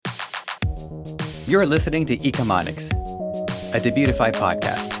You're listening to Ecomonics, a Debutify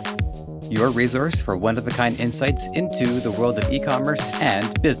podcast, your resource for one-of-a-kind insights into the world of e-commerce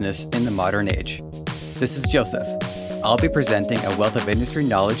and business in the modern age. This is Joseph. I'll be presenting a wealth of industry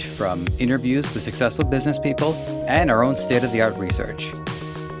knowledge from interviews with successful business people and our own state-of-the-art research.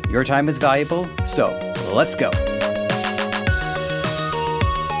 Your time is valuable, so let's go.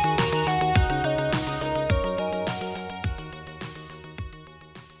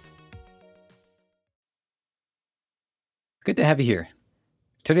 Good to have you here.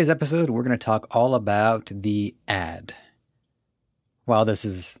 Today's episode, we're going to talk all about the ad. While this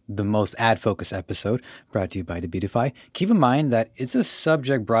is the most ad-focused episode brought to you by Debutify, keep in mind that it's a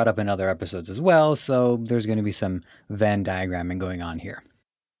subject brought up in other episodes as well, so there's going to be some Venn diagramming going on here.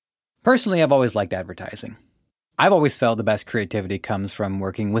 Personally, I've always liked advertising. I've always felt the best creativity comes from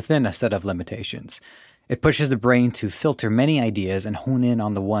working within a set of limitations. It pushes the brain to filter many ideas and hone in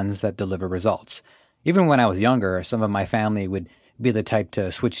on the ones that deliver results. Even when I was younger, some of my family would be the type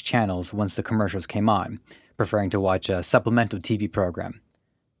to switch channels once the commercials came on, preferring to watch a supplemental TV program.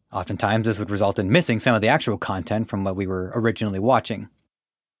 Oftentimes, this would result in missing some of the actual content from what we were originally watching.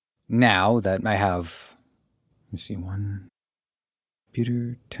 Now that I have, one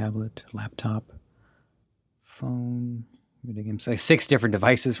computer, tablet, laptop, phone, video games, like 6 different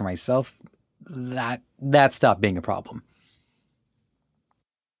devices for myself, that stopped being a problem.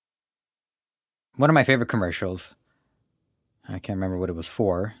 One of my favorite commercials, I can't remember what it was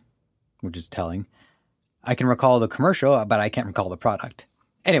for, which is telling. I can recall the commercial, but I can't recall the product.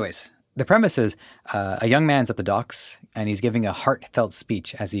 Anyways, the premise is a young man's at the docks, and he's giving a heartfelt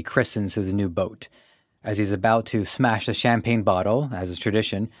speech as he christens his new boat. As he's about to smash the champagne bottle, as is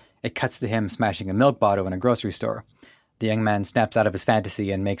tradition, it cuts to him smashing a milk bottle in a grocery store. The young man snaps out of his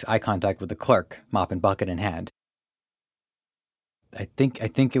fantasy and makes eye contact with the clerk, mop and bucket in hand. I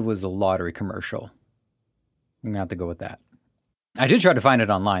think it was a lottery commercial. I'm going to have to go with that. I did try to find it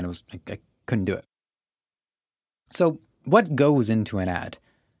online. I couldn't do it. So what goes into an ad?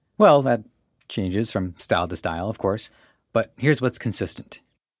 Well, that changes from style to style, of course. But here's what's consistent.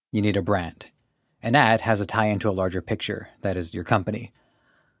 You need a brand. An ad has a tie into a larger picture, that is your company.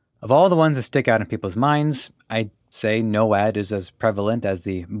 Of all the ones that stick out in people's minds, I'd say no ad is as prevalent as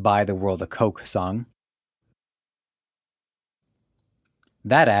the Buy the World a Coke song.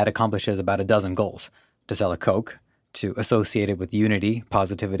 That ad accomplishes about a dozen goals: to sell a Coke, to associate it with unity,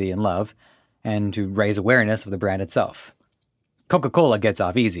 positivity, and love, and to raise awareness of the brand itself. Coca-Cola gets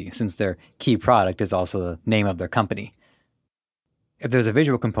off easy, since their key product is also the name of their company. If there's a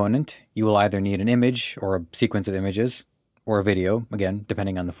visual component, you will either need an image or a sequence of images, or a video, again,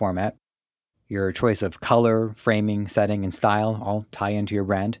 depending on the format. Your choice of color, framing, setting, and style all tie into your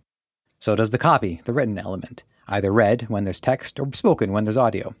brand. So does the copy, the written element. Either read when there's text or spoken when there's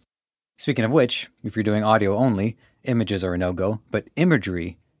audio. Speaking of which, if you're doing audio only, images are a no-go, but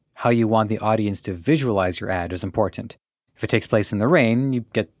imagery, how you want the audience to visualize your ad, is important. If it takes place in the rain, you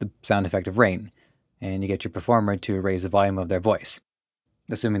get the sound effect of rain, and you get your performer to raise the volume of their voice,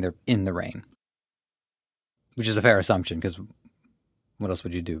 assuming they're in the rain. Which is a fair assumption, because what else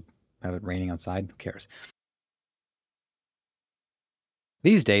would you do? Have it raining outside? Who cares?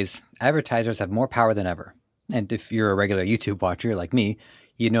 These days, advertisers have more power than ever. And if you're a regular YouTube watcher like me,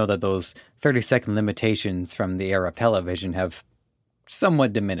 you know that those 30-second limitations from the era of television have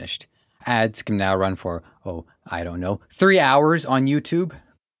somewhat diminished. Ads can now run for, 3 hours on YouTube.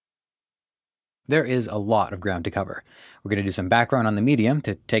 There is a lot of ground to cover. We're going to do some background on the medium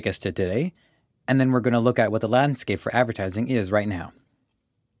to take us to today, and then we're going to look at what the landscape for advertising is right now.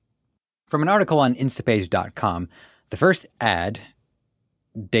 From an article on Instapage.com, the first ad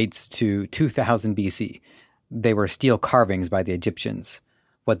dates to 2000 BC. They were steel carvings by the Egyptians.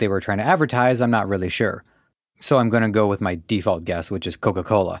 What they were trying to advertise, I'm not really sure. So I'm going to go with my default guess, which is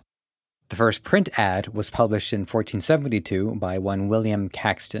Coca-Cola. The first print ad was published in 1472 by one William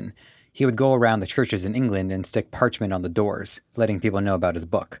Caxton. He would go around the churches in England and stick parchment on the doors, letting people know about his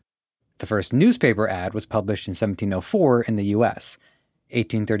book. The first newspaper ad was published in 1704 in the US.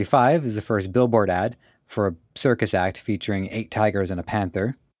 1835 is the first billboard ad for a circus act featuring 8 tigers and a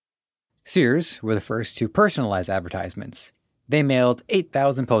panther. Sears were the first to personalize advertisements. They mailed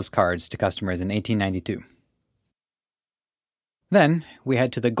 8,000 postcards to customers in 1892. Then, we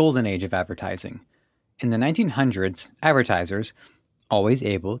head to the golden age of advertising. In the 1900s, advertisers, always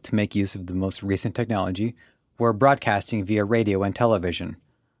able to make use of the most recent technology, were broadcasting via radio and television,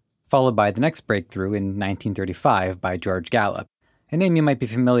 followed by the next breakthrough in 1935 by George Gallup, a name you might be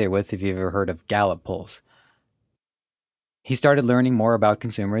familiar with if you've ever heard of Gallup polls. He started learning more about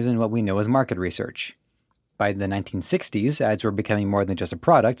consumers in what we know as market research. By the 1960s, ads were becoming more than just a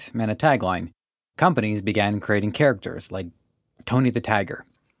product and a tagline. Companies began creating characters like Tony the Tiger,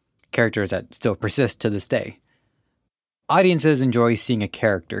 characters that still persist to this day. Audiences enjoy seeing a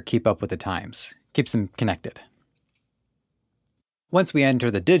character keep up with the times, keeps them connected. Once we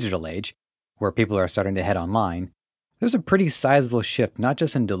enter the digital age, where people are starting to head online, there's a pretty sizable shift not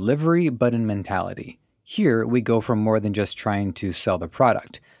just in delivery, but in mentality. Here, we go from more than just trying to sell the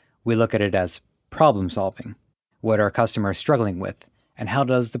product. We look at it as problem solving. What are customers struggling with, and how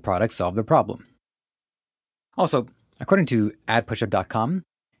does the product solve the problem? Also, according to adpushup.com,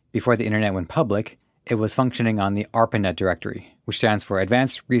 before the internet went public, it was functioning on the ARPANET directory, which stands for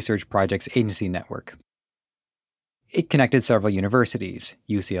Advanced Research Projects Agency Network. It connected several universities: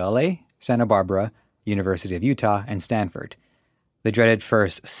 UCLA, Santa Barbara, University of Utah, and Stanford. The dreaded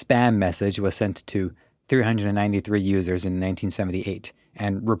first spam message was sent to 393 users in 1978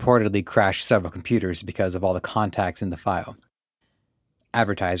 and reportedly crashed several computers because of all the contacts in the file.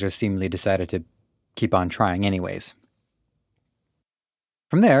 Advertisers seemingly decided to keep on trying anyways.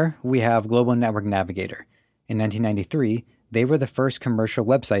 From there, we have Global Network Navigator. In 1993, they were the first commercial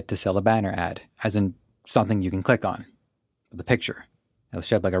website to sell a banner ad, as in something you can click on, with a picture that was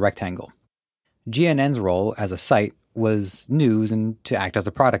shaped like a rectangle. GNN's role as a site was news and to act as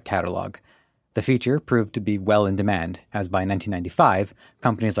a product catalog. The feature proved to be well in demand, as by 1995,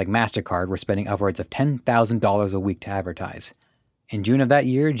 companies like MasterCard were spending upwards of $10,000 a week to advertise. In June of that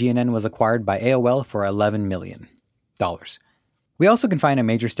year, GNN was acquired by AOL for $11 million. We also can find a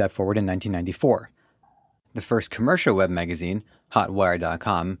major step forward in 1994. The first commercial web magazine,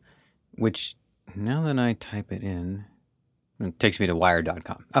 Hotwire.com, which, now that I type it in, it takes me to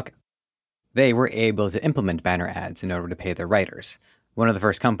Wire.com. Okay. They were able to implement banner ads in order to pay their writers. One of the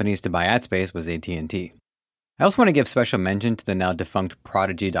first companies to buy ad space was AT&T. I also want to give special mention to the now defunct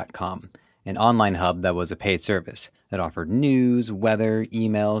Prodigy.com, an online hub that was a paid service that offered news, weather,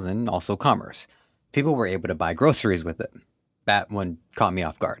 emails, and also commerce. People were able to buy groceries with it. That one caught me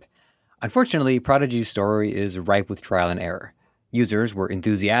off guard. Unfortunately, Prodigy's story is ripe with trial and error. Users were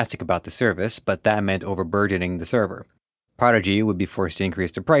enthusiastic about the service, but that meant overburdening the server. Prodigy would be forced to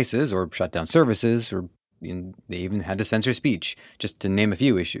increase their prices or shut down services, or they even had to censor speech, just to name a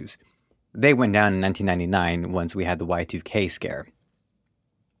few issues. They went down in 1999 once we had the Y2K scare.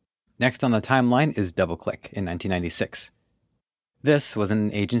 Next on the timeline is DoubleClick in 1996. This was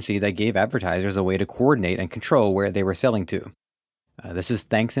an agency that gave advertisers a way to coordinate and control where they were selling to. This is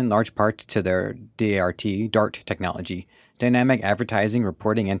thanks in large part to their DART technology, Dynamic Advertising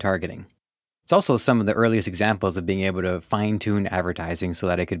Reporting and Targeting. It's also some of the earliest examples of being able to fine-tune advertising so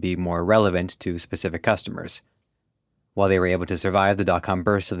that it could be more relevant to specific customers. While they were able to survive the dot-com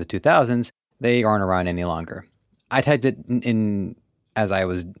burst of the 2000s, they aren't around any longer. I typed it in as I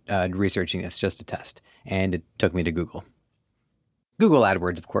was researching this just to test, and it took me to Google. Google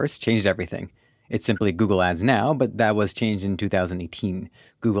AdWords, of course, changed everything. It's simply Google Ads now, but that was changed in 2018.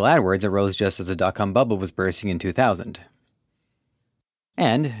 Google AdWords arose just as the dot-com bubble was bursting in 2000.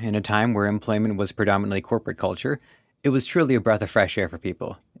 And, in a time where employment was predominantly corporate culture, it was truly a breath of fresh air for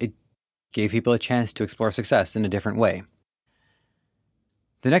people. It gave people a chance to explore success in a different way.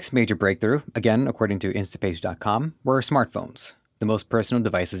 The next major breakthrough, again according to Instapage.com, were smartphones, the most personal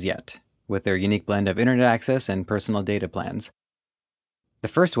devices yet, with their unique blend of internet access and personal data plans. The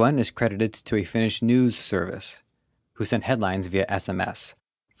first one is credited to a Finnish news service, who sent headlines via SMS,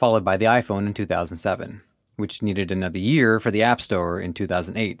 followed by the iPhone in 2007. Which needed another year for the App Store in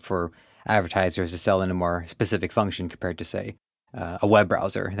 2008 for advertisers to sell in a more specific function compared to, say, a web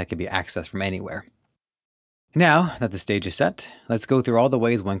browser that could be accessed from anywhere. Now that the stage is set, let's go through all the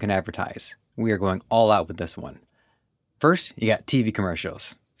ways one can advertise. We are going all out with this one. First, you got TV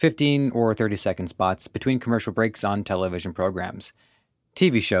commercials, 15 or 30-second spots between commercial breaks on television programs.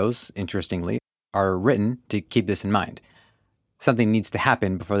 TV shows, interestingly, are written to keep this in mind. Something needs to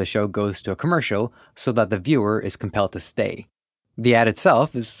happen before the show goes to a commercial so that the viewer is compelled to stay. The ad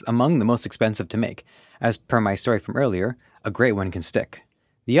itself is among the most expensive to make. As per my story from earlier, a great one can stick.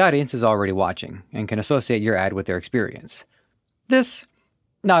 The audience is already watching and can associate your ad with their experience. This,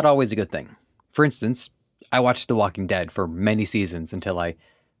 not always a good thing. For instance, I watched The Walking Dead for many seasons until I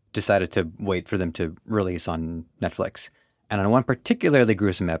decided to wait for them to release on Netflix. And on one particularly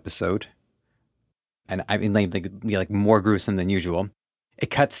gruesome episode, and I mean like more gruesome than usual, it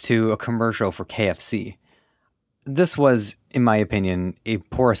cuts to a commercial for KFC. This was, in my opinion, a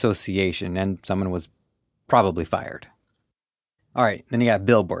poor association, and someone was probably fired. All right, then you got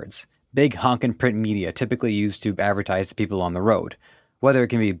billboards. Big honkin' print media typically used to advertise to people on the road. Weather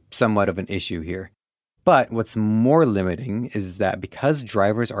can be somewhat of an issue here. But what's more limiting is that because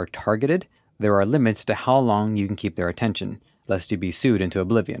drivers are targeted, there are limits to how long you can keep their attention, lest you be sued into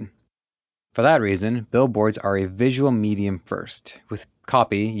oblivion. For that reason, billboards are a visual medium first, with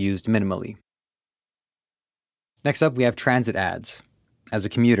copy used minimally. Next up, we have transit ads. As a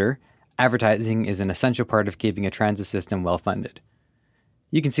commuter, advertising is an essential part of keeping a transit system well-funded.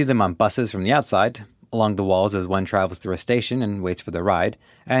 You can see them on buses from the outside, along the walls as one travels through a station and waits for the ride,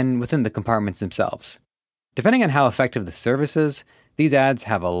 and within the compartments themselves. Depending on how effective the service is, these ads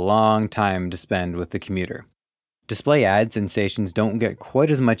have a long time to spend with the commuter. Display ads in stations don't get quite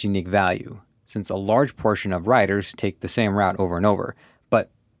as much unique value, since a large portion of riders take the same route over and over,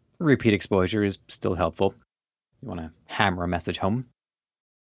 but repeat exposure is still helpful. You want to hammer a message home.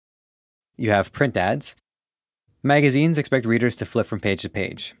 You have print ads. Magazines expect readers to flip from page to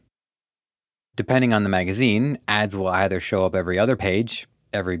page. Depending on the magazine, ads will either show up every other page,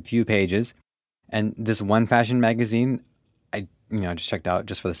 every few pages, and this one fashion magazine, I just checked out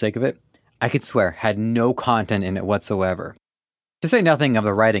just for the sake of it, I could swear had no content in it whatsoever. To say nothing of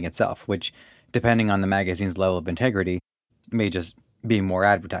the writing itself, which, depending on the magazine's level of integrity, may just be more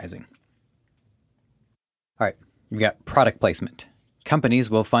advertising. All right, you've got product placement. Companies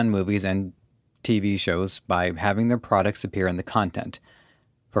will fund movies and TV shows by having their products appear in the content.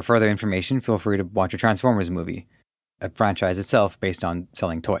 For further information, feel free to watch a Transformers movie, a franchise itself based on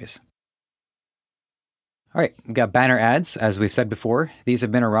selling toys. All right, we've got banner ads. As we've said before, these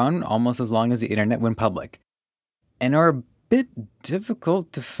have been around almost as long as the internet went public, and are a bit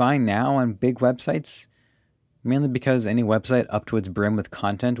difficult to find now on big websites, mainly because any website up to its brim with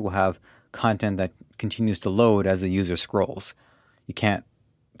content will have content that continues to load as the user scrolls.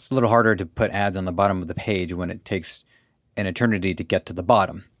 It's a little harder to put ads on the bottom of the page when it takes an eternity to get to the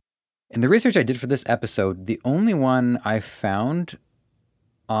bottom. In the research I did for this episode, the only one I found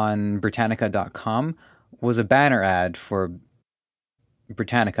on Britannica.com was a banner ad for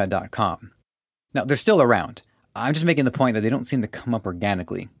Britannica.com. Now, they're still around. I'm just making the point that they don't seem to come up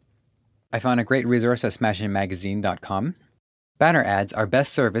organically. I found a great resource at SmashingMagazine.com. Banner ads are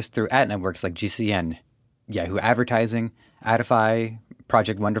best serviced through ad networks like GCN, Yahoo Advertising, Adify,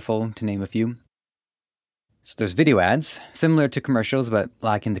 Project Wonderful, to name a few. So there's video ads, similar to commercials but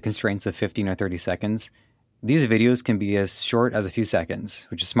lacking the constraints of 15 or 30 seconds. These videos can be as short as a few seconds,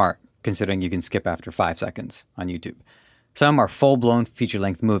 which is smart, considering you can skip after 5 seconds on YouTube. Some are full-blown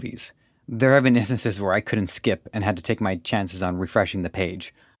feature-length movies. There have been instances where I couldn't skip and had to take my chances on refreshing the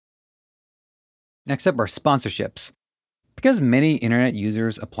page. Next up are sponsorships. Because many internet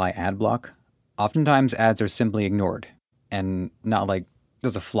users apply ad block, oftentimes ads are simply ignored, and not like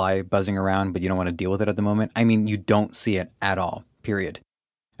there's a fly buzzing around but you don't want to deal with it at the moment. I mean, you don't see it at all, period.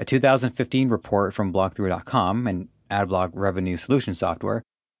 A 2015 report from Blockthrough.com and AdBlock Revenue Solution Software,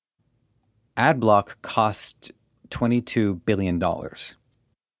 AdBlock cost $22 billion. It's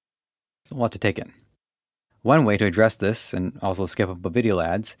a lot to take in. One way to address this, and also skip up video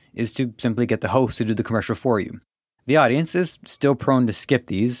ads, is to simply get the host to do the commercial for you. The audience is still prone to skip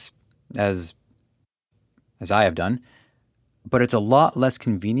these, as I have done, but it's a lot less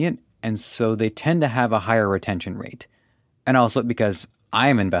convenient, and so they tend to have a higher retention rate. And also because I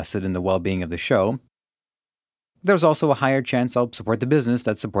am invested in the well-being of the show, there's also a higher chance I'll support the business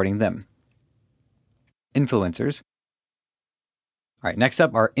that's supporting them. Influencers. All right, next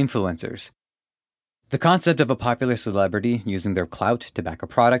up are influencers. The concept of a popular celebrity using their clout to back a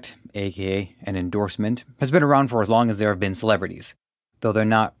product, aka an endorsement, has been around for as long as there have been celebrities, though they're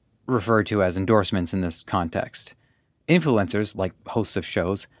not referred to as endorsements in this context. Influencers, like hosts of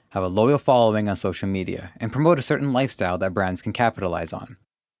shows, have a loyal following on social media and promote a certain lifestyle that brands can capitalize on.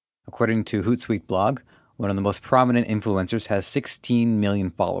 According to Hootsuite blog, one of the most prominent influencers has 16 million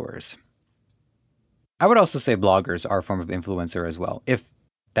followers. I would also say bloggers are a form of influencer as well, if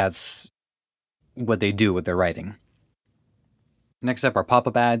that's what they do with their writing. Next up are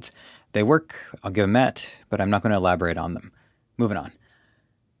pop-up ads. They work, I'll give them that, but I'm not going to elaborate on them. Moving on.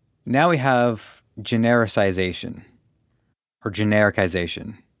 Now we have genericization, or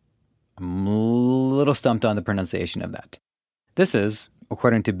genericization. I'm a little stumped on the pronunciation of that. This is,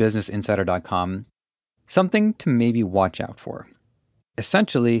 according to BusinessInsider.com, something to maybe watch out for.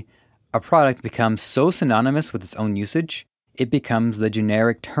 Essentially, a product becomes so synonymous with its own usage, it becomes the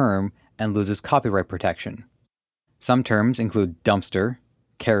generic term and loses copyright protection. Some terms include dumpster,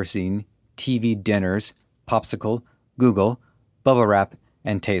 kerosene, TV dinners, popsicle, Google, bubble wrap,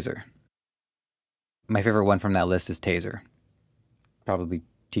 and taser. My favorite one from that list is taser. Probably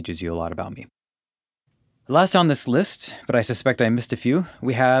teaches you a lot about me. Last on this list, but I suspect I missed a few,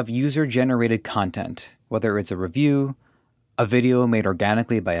 we have user-generated content, whether it's a review, a video made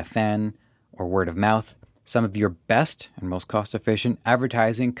organically by a fan, or word of mouth. Some of your best and most cost-efficient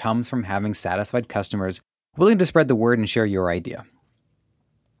advertising comes from having satisfied customers willing to spread the word and share your idea.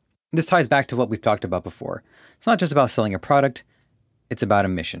 This ties back to what we've talked about before. It's not just about selling a product, it's about a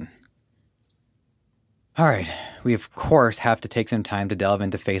mission. All right, we of course have to take some time to delve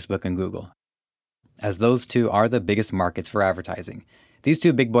into Facebook and Google, as those two are the biggest markets for advertising. These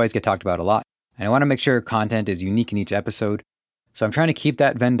two big boys get talked about a lot, and I want to make sure content is unique in each episode, so I'm trying to keep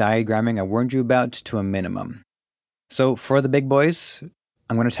that Venn diagramming I warned you about to a minimum. So for the big boys,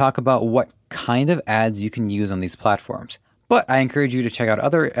 I'm going to talk about what kind of ads you can use on these platforms, but I encourage you to check out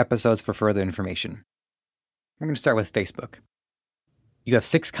other episodes for further information. We're going to start with Facebook. You have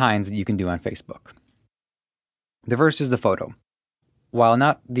 6 kinds that you can do on Facebook. The first is the photo. While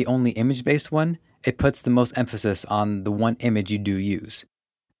not the only image-based one, it puts the most emphasis on the one image you do use.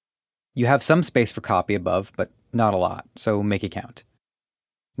 You have some space for copy above, but not a lot, so make it count.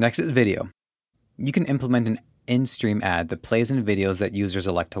 Next is video. You can implement an in-stream ad that plays in videos that users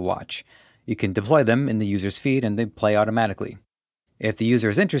elect to watch. You can deploy them in the user's feed and they play automatically. If the user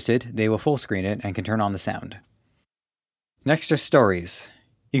is interested, they will full screen it and can turn on the sound. Next are stories.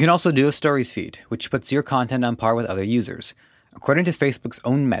 You can also do a stories feed, which puts your content on par with other users. According to Facebook's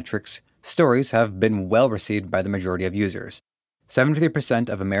own metrics, stories have been well received by the majority of users. 73%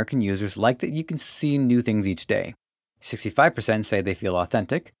 of American users like that you can see new things each day. 65% say they feel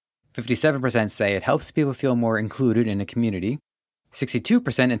authentic. 57% say it helps people feel more included in a community.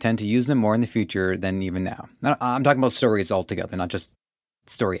 62% intend to use them more in the future than even now. I'm talking about stories altogether, not just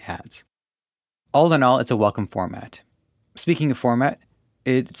story ads. All in all, it's a welcome format. Speaking of format,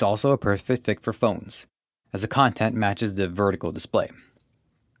 it's also a perfect fit for phones, as the content matches the vertical display.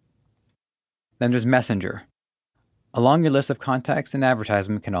 Then there's Messenger. Along your list of contacts, an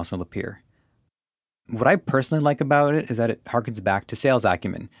advertisement can also appear. What I personally like about it is that it harkens back to sales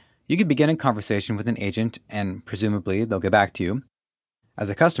acumen. You could begin a conversation with an agent and presumably they'll get back to you. As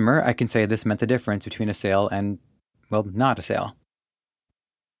a customer, I can say this meant the difference between a sale and, well, not a sale.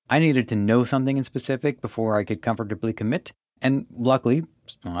 I needed to know something in specific before I could comfortably commit, and luckily,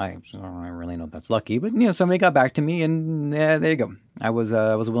 I don't really know if that's lucky, but somebody got back to me and there you go. I was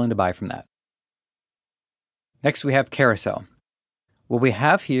willing to buy from that. Next, we have Carousel. What we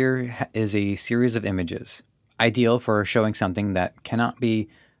have here is a series of images, ideal for showing something that cannot be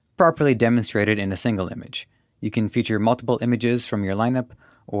properly demonstrated in a single image. You can feature multiple images from your lineup,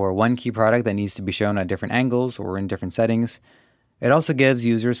 or one key product that needs to be shown at different angles or in different settings. It also gives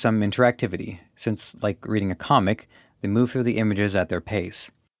users some interactivity, since, like reading a comic, they move through the images at their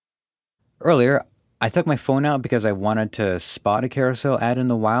pace. Earlier, I took my phone out because I wanted to spot a carousel ad in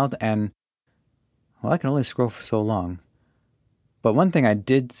the wild, and, well, I can only scroll for so long. But one thing I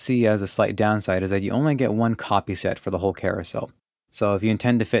did see as a slight downside is that you only get one copy set for the whole carousel. So if you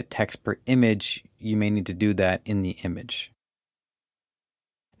intend to fit text per image, you may need to do that in the image.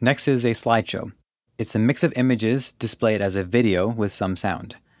 Next is a slideshow. It's a mix of images displayed as a video with some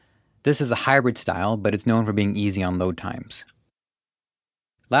sound. This is a hybrid style, but it's known for being easy on load times.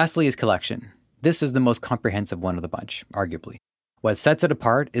 Lastly is collection. This is the most comprehensive one of the bunch, arguably. What sets it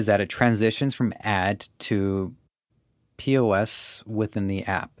apart is that it transitions from ad to POS within the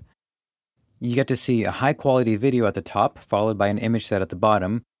app. You get to see a high-quality video at the top, followed by an image set at the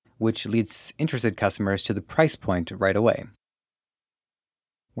bottom, which leads interested customers to the price point right away.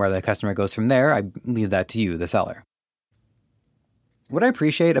 Where the customer goes from there, I leave that to you, the seller. What I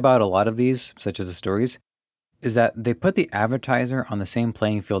appreciate about a lot of these, such as the stories, is that they put the advertiser on the same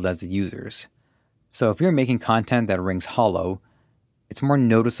playing field as the users. So if you're making content that rings hollow, it's more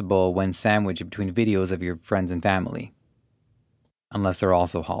noticeable when sandwiched between videos of your friends and family. Unless they're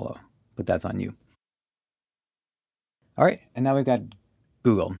also hollow, but that's on you. All right, and now we've got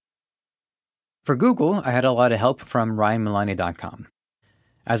Google. For Google, I had a lot of help from RyanMalani.com.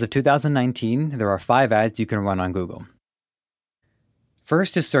 As of 2019, there are 5 ads you can run on Google.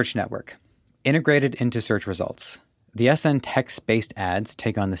 First is Search Network, integrated into search results. The SN text-based ads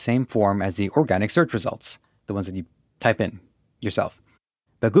take on the same form as the organic search results, the ones that you type in yourself.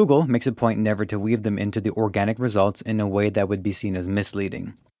 But Google makes a point never to weave them into the organic results in a way that would be seen as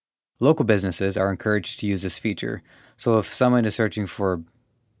misleading. Local businesses are encouraged to use this feature, so if someone is searching for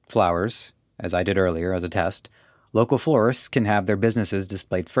flowers, as I did earlier as a test, local florists can have their businesses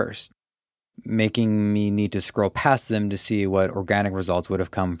displayed first, making me need to scroll past them to see what organic results would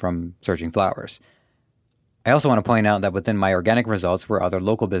have come from searching flowers. I also want to point out that within my organic results were other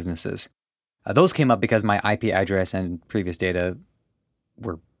local businesses. Those came up because my IP address and previous data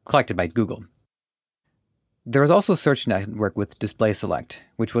were collected by Google. There is also Search Network with Display Select,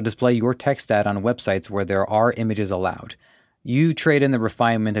 which will display your text ad on websites where there are images allowed. You trade in the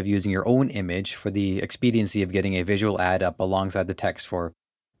refinement of using your own image for the expediency of getting a visual ad up alongside the text for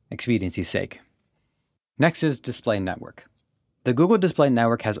expediency's sake. Next is Display Network. The Google Display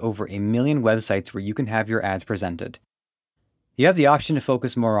Network has over 1 million websites where you can have your ads presented. You have the option to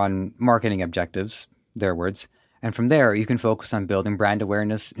focus more on marketing objectives, their words, and from there you can focus on building brand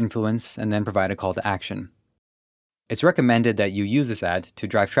awareness, influence, and then provide a call to action. It's recommended that you use this ad to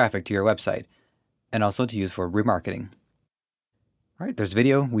drive traffic to your website, and also to use for remarketing. All right, there's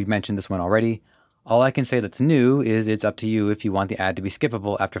video. We mentioned this one already. All I can say that's new is it's up to you if you want the ad to be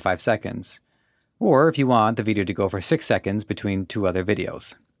skippable after 5 seconds, or if you want the video to go for 6 seconds between 2 other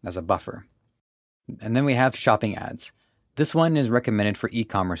videos as a buffer. And then we have shopping ads. This one is recommended for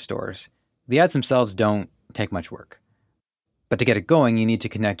e-commerce stores. The ads themselves don't take much work. But to get it going, you need to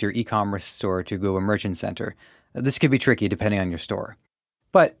connect your e-commerce store to Google Merchant Center. This could be tricky depending on your store.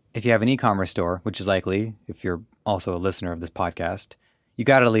 But if you have an e-commerce store, which is likely if you're also a listener of this podcast, you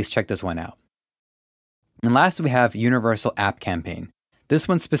got to at least check this one out. And last, we have Universal App Campaign. This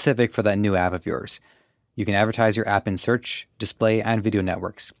one's specific for that new app of yours. You can advertise your app in search, display, and video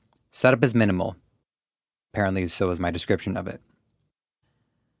networks. Setup is minimal. Apparently, so is my description of it.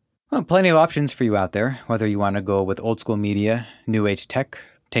 Well, plenty of options for you out there, whether you want to go with old school media, new age tech,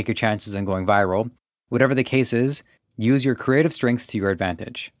 take your chances on going viral. Whatever the case is, use your creative strengths to your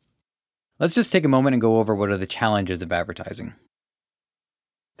advantage. Let's just take a moment and go over what are the challenges of advertising.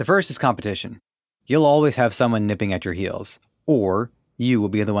 The first is competition. You'll always have someone nipping at your heels, or you will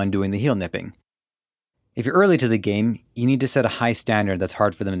be the one doing the heel nipping. If you're early to the game, you need to set a high standard that's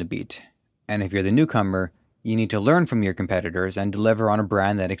hard for them to beat. And if you're the newcomer, you need to learn from your competitors and deliver on a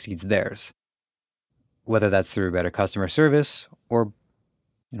brand that exceeds theirs. Whether that's through better customer service or,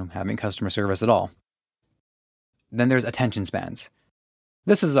 having customer service at all. Then there's attention spans.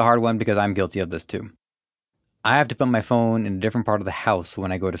 This is a hard one because I'm guilty of this too. I have to put my phone in a different part of the house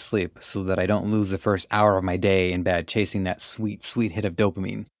when I go to sleep so that I don't lose the first hour of my day in bed chasing that sweet, sweet hit of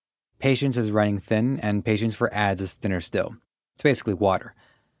dopamine. Patience is running thin, and patience for ads is thinner still. It's basically water.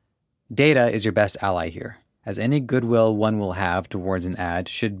 Data is your best ally here, as any goodwill one will have towards an ad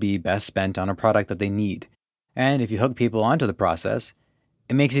should be best spent on a product that they need. And if you hook people onto the process,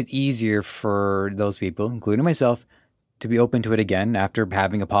 it makes it easier for those people, including myself, to be open to it again after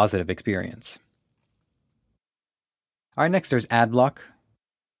having a positive experience. All right, next there's ad block.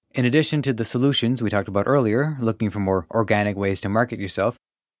 In addition to the solutions we talked about earlier, looking for more organic ways to market yourself,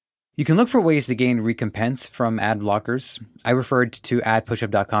 you can look for ways to gain recompense from ad blockers. I referred to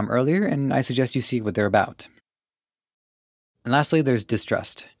adpushup.com earlier, and I suggest you see what they're about. And lastly, there's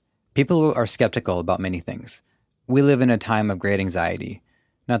distrust. People are skeptical about many things. We live in a time of great anxiety.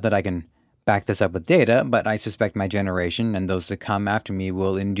 Not that I can back this up with data, but I suspect my generation and those that come after me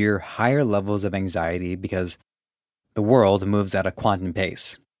will endure higher levels of anxiety because the world moves at a quantum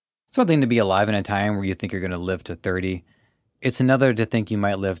pace. It's one thing to be alive in a time where you think you're going to live to 30. It's another to think you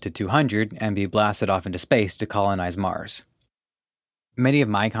might live to 200 and be blasted off into space to colonize Mars. Many of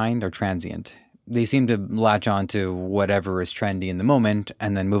my kind are transient. They seem to latch on to whatever is trendy in the moment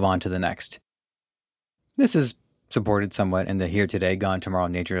and then move on to the next. This is supported somewhat in the here today, gone tomorrow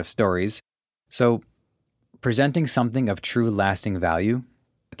nature of stories. So, presenting something of true lasting value,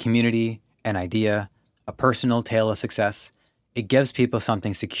 a community, an idea, a personal tale of success, it gives people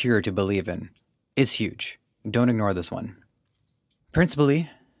something secure to believe in. It's huge. Don't ignore this one. Principally,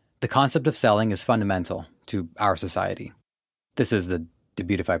 the concept of selling is fundamental to our society. This is the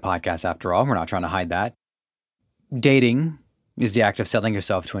Debutify podcast after all. We're not trying to hide that. Dating is the act of selling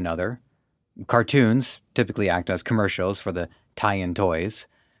yourself to another. Cartoons typically act as commercials for the tie-in toys.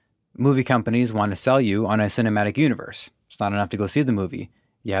 Movie companies want to sell you on a cinematic universe. It's not enough to go see the movie.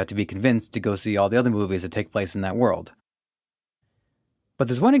 You have to be convinced to go see all the other movies that take place in that world. But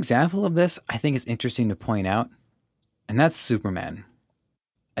there's one example of this I think is interesting to point out, and that's Superman.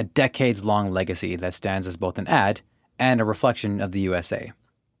 A decades-long legacy that stands as both an ad and a reflection of the USA.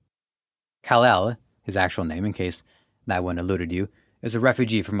 Kal-El, his actual name in case that one eluded you, is a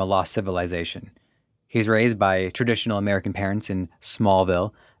refugee from a lost civilization. He's raised by traditional American parents in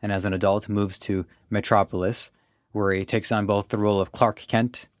Smallville, and as an adult moves to Metropolis, where he takes on both the role of Clark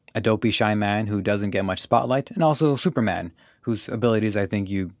Kent, a dopey shy man who doesn't get much spotlight, and also Superman, whose abilities I think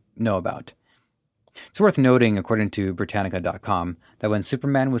you know about. It's worth noting, according to Britannica.com, that when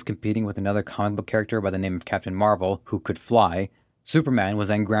Superman was competing with another comic book character by the name of Captain Marvel, who could fly, Superman was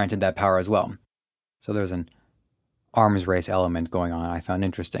then granted that power as well. So there's an arms race element going on I found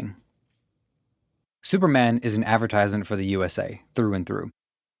interesting. Superman is an advertisement for the USA, through and through.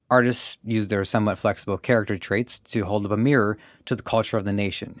 Artists use their somewhat flexible character traits to hold up a mirror to the culture of the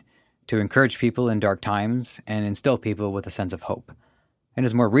nation. to encourage people in dark times and instill people with a sense of hope. In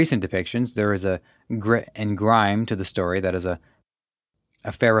his more recent depictions, there is a grit and grime to the story that is a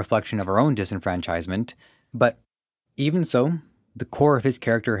fair reflection of our own disenfranchisement, but even so, the core of his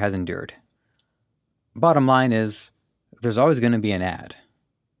character has endured. Bottom line is, there's always going to be an ad,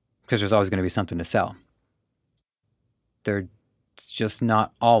 because there's always going to be something to sell. There's just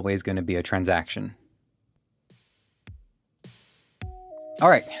not always going to be a transaction. All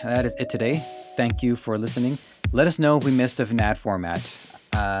right, that is it today. Thank you for listening. Let us know if we missed an ad format.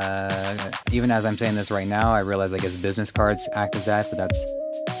 Even as I'm saying this right now, I realize I guess business cards act as that, but that's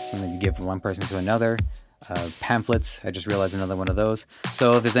something you give from one person to another. Pamphlets, I just realized another one of those.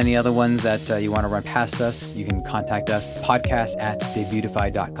 So if there's any other ones that you want to run past us, you can contact us,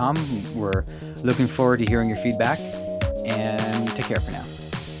 podcast@debutify.com. We're looking forward to hearing your feedback, and take care for now.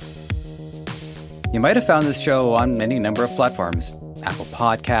 You might have found this show on any number of platforms: Apple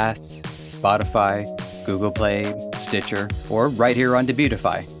Podcasts, Spotify, Google Play, Stitcher, or right here on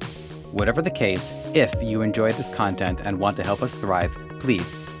Debutify. Whatever the case, if you enjoyed this content and want to help us thrive,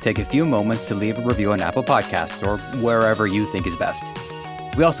 please take a few moments to leave a review on Apple Podcasts or wherever you think is best.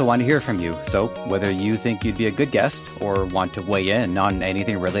 We also want to hear from you, so whether you think you'd be a good guest or want to weigh in on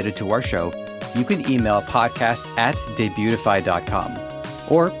anything related to our show, you can email podcast@debutify.com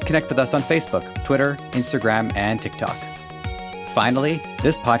or connect with us on Facebook, Twitter, Instagram, and TikTok. Finally,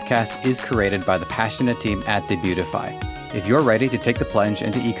 this podcast is created by the passionate team at Debutify. If you're ready to take the plunge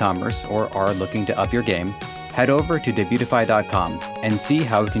into e-commerce or are looking to up your game, head over to debutify.com and see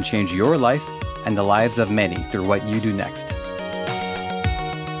how it can change your life and the lives of many through what you do next.